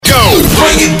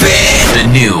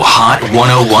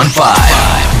1015.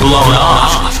 Blown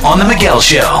Off on The Miguel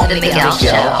Show.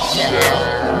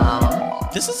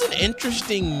 This is an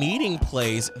interesting meeting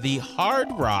place, the Hard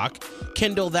Rock.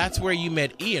 Kendall, that's where you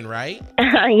met Ian, right?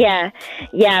 Yeah,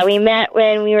 we met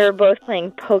when we were both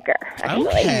playing poker, actually.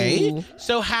 Okay.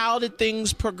 So how did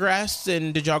things progress,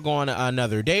 and did y'all go on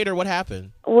another date, or what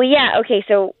happened? Well, yeah, okay,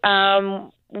 so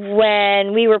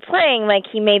when we were playing, like,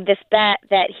 he made this bet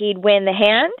that he'd win the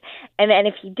hand, and then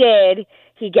if he did,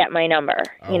 he'd get my number,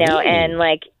 you know, and,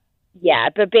 like, yeah,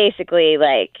 but basically,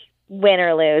 like, win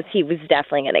or lose, he was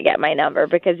definitely going to get my number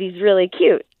because he's really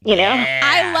cute, you know? Yes.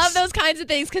 I love those kinds of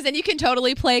things because then you can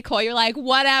totally play coy. You're like,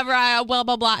 whatever, blah,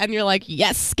 blah, blah. And you're like,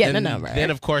 yes, get the number.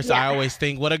 Then, of course, I always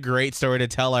think, what a great story to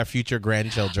tell our future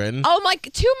grandchildren. Oh, my,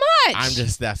 too much.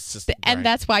 That's just. And right.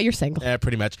 That's why you're single. Yeah,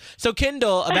 pretty much. So,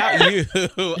 Kendall, about you.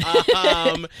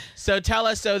 So tell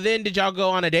us, so then did y'all go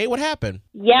on a date? What happened?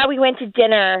 Yeah, we went to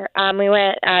dinner. We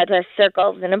went to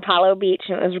Circles in Apollo Beach,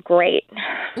 and it was great.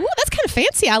 Ooh, that's kind of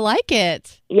fancy. I like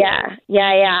it. Yeah.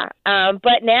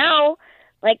 But now,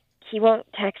 like, he won't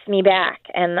text me back,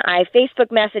 and I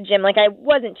Facebook message him. Like, I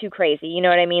wasn't too crazy, you know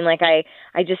what I mean? Like, I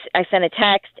sent a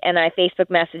text and I Facebook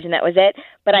message, and that was it.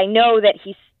 But I know that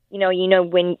he's, you know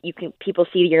when people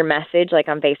see your message, like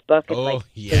on Facebook, it's like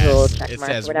yes, a little check it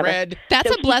mark says or whatever. red. That's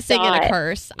So a blessing he saw and a it.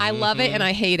 curse. I love it and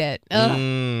I hate it.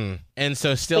 And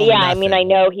so still But yeah, nothing. I mean, I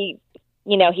know he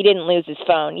didn't lose his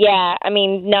phone. Yeah, I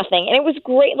mean, nothing. And it was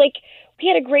great. Like, we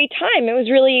had a great time. It was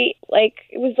really, like,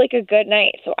 a good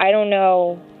night. So I don't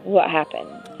know what happened.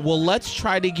 Well, let's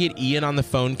try to get Ian on the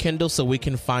phone, Kendall, so we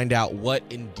can find out what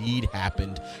indeed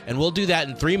happened. And we'll do that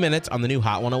in 3 minutes on the new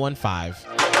Hot 1015.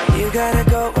 You gotta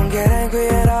go and get angry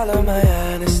at all of my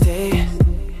honesty.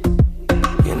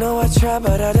 You know I try,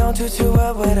 but I don't do too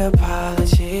well with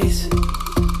apologies.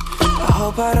 I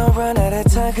hope I don't run out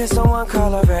of time, cause someone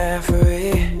call a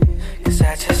referee. Cause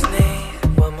I just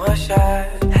need one more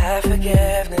shot, have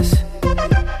forgiveness.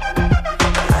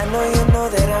 I know you know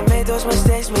that I made those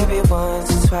mistakes maybe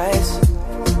once or twice.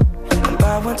 And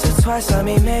by once or twice, I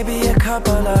mean maybe a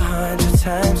couple of 100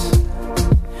 times.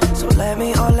 So let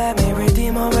me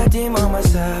redeem on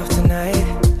myself tonight.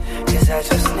 Cause I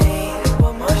just need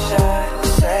one more shot,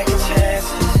 second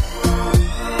chances.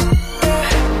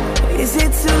 Yeah. Is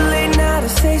it too late now to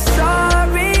say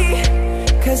sorry?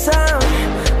 Cause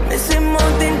I'm missing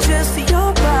more than just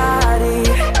your body.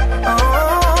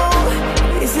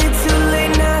 Oh, is it too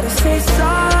late now to say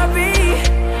sorry?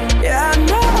 Yeah, I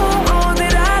know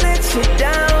that I let you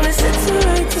down. Is it too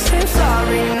late to say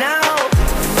sorry now?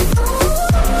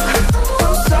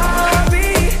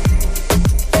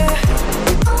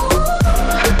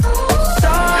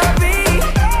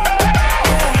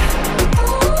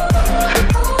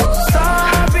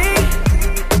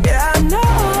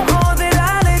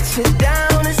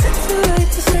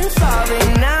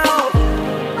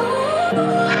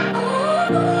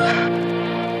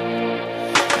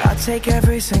 Take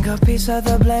every single piece of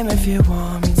the blame if you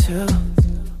want me to.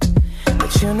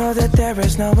 But you know that there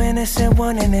is no innocent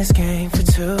one in this game for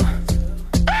two.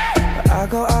 But I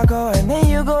go, and then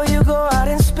you go out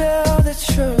and spill the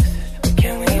truth. But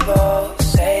can we both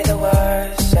say the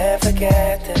words and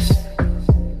forget this?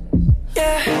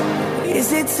 Yeah.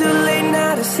 Is it too late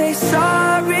now to say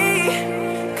sorry?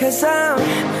 Cause I'm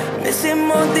missing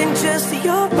more than just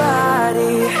your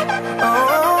body.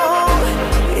 Oh,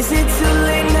 is it too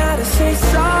late now to say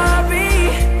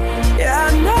sorry? Yeah,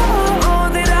 I know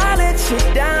that I let you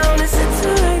down. Is it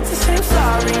too late to say I'm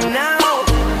sorry now?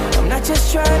 I'm not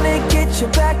just trying to get you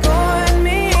back on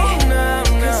me.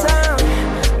 Cause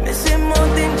I'm missing more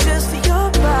than just your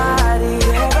body.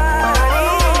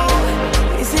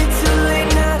 Is it too late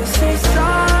now to say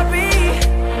sorry?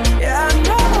 Yeah, I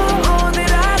know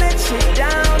that I let you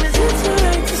down. Is it too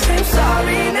late to say I'm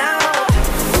sorry now?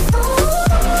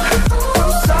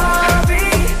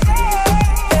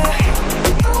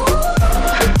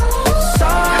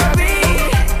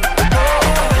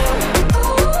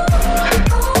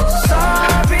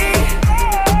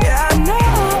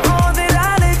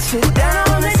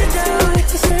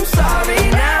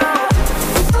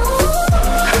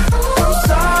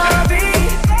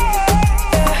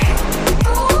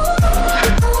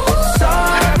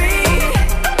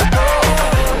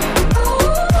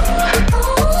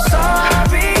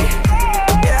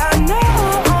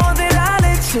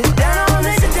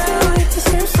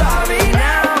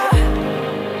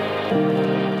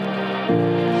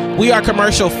 We are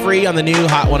commercial free on the new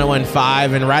Hot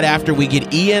 1015, and right after we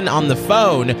get Ian on the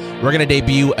phone, we're going to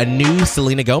debut a new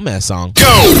Selena Gomez song.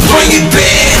 Go! Bring it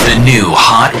back! The new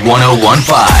Hot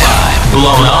 1015.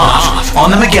 Blown Off on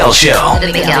The Miguel Show.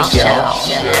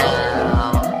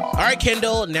 All right,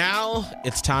 Kendall, now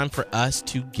it's time for us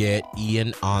to get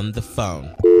Ian on the phone.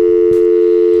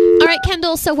 All right,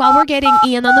 Kendall, so while we're getting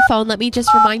Ian on the phone, let me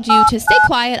just remind you to stay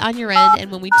quiet on your end.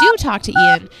 And when we do talk to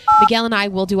Ian, Miguel and I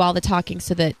will do all the talking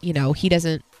so that, he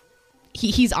doesn't,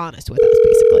 he's honest with us,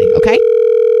 basically. Okay?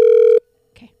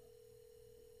 Okay.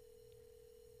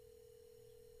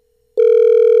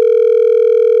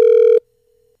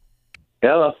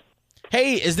 Hello.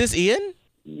 Hey, is this Ian?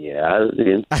 Yeah,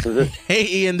 Ian. Hey,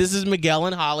 Ian, this is Miguel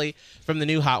and Holly from the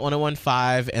new Hot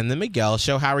 101.5 and the Miguel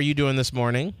Show. How are you doing this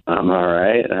morning? I'm all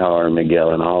right. How are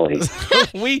Miguel and Holly?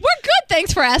 We're good.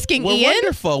 Thanks for asking, We're Ian.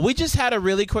 wonderful. We just had a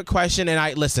really quick question, and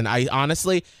I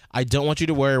honestly, I don't want you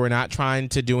to worry. We're not trying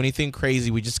to do anything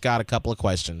crazy. We just got a couple of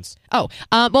questions. Oh,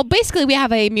 well, basically, we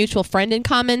have a mutual friend in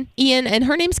common, Ian, and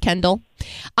her name's Kendall.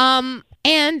 And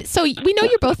so we know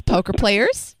you're both poker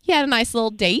players. You had a nice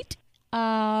little date.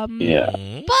 Yeah.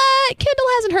 But Kendall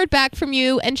hasn't heard back from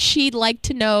you, and she'd like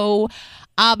to know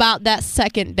about that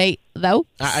second date, though.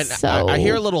 I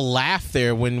hear a little laugh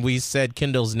there when we said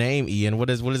Kendall's name, Ian. What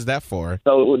is that for?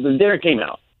 So the dinner came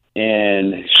out,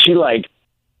 and she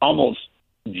almost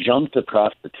jumped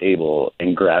across the table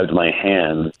and grabbed my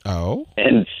hand. Oh.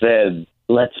 And said,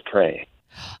 "Let's pray."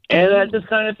 And that just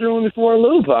kind of threw me for a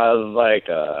loop. I was like,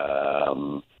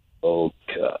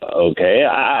 okay.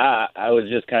 I was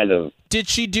just kind of. Did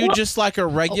she do just like a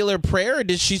regular prayer, or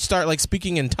did she start like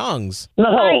speaking in tongues? No,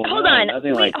 hold on.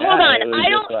 Nothing like that. Hold on.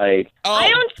 I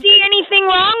don't see anything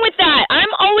wrong with that. I'm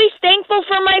always thankful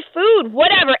for my food,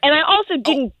 whatever. And I also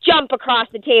didn't jump across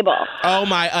the table. Oh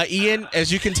my, Ian,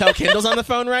 as you can tell, Kendall's on the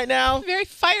phone right now. Very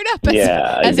fired up,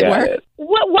 as it were.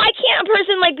 Why can't a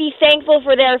person be thankful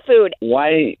for their food?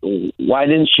 Why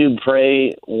didn't you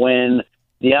pray when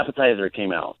the appetizer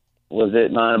came out? Was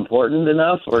it not important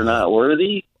enough or not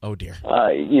worthy? Oh dear.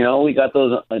 We got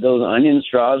those onion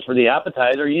straws for the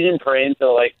appetizer. You didn't pray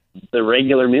until the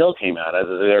regular meal came out.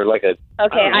 They're like a.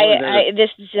 Okay, this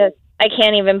is just. I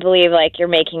can't even believe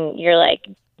you're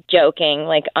joking,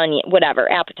 onion,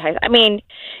 whatever, appetizer. I mean,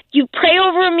 you pray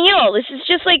over a meal. This is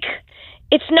just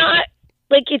it's not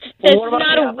it's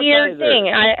not a weird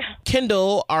thing.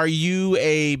 Kendall, are you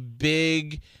a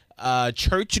big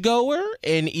churchgoer?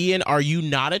 And Ian, are you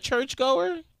not a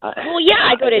churchgoer? Well, yeah,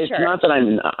 I go to church. It's not that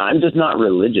I'm just not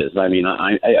religious. I mean,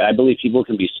 I believe people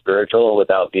can be spiritual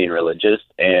without being religious,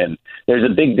 and there's a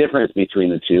big difference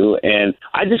between the two. And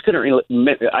I just couldn't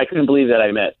believe that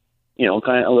I met,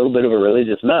 kind of a little bit of a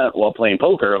religious nut while playing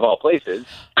poker, of all places.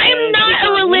 I am not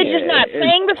a religious nut.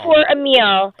 Praying before a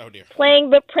meal. Oh dear. Praying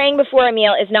before a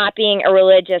meal is not being a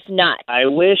religious nut. I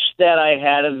wish that I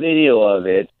had a video of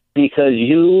it, because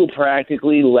you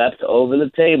practically leapt over the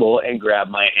table and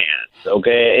grabbed my hands.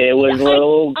 Okay, it was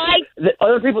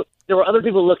there were other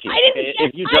people looking. I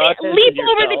didn't leap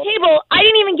over the table. I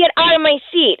didn't even get out of my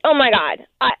seat. Oh my God!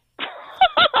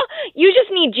 You just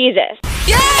need Jesus.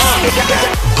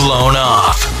 Blown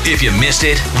off. If you missed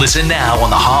it, listen now on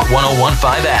the Hot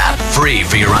 101.5 app, free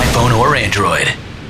for your iPhone or Android.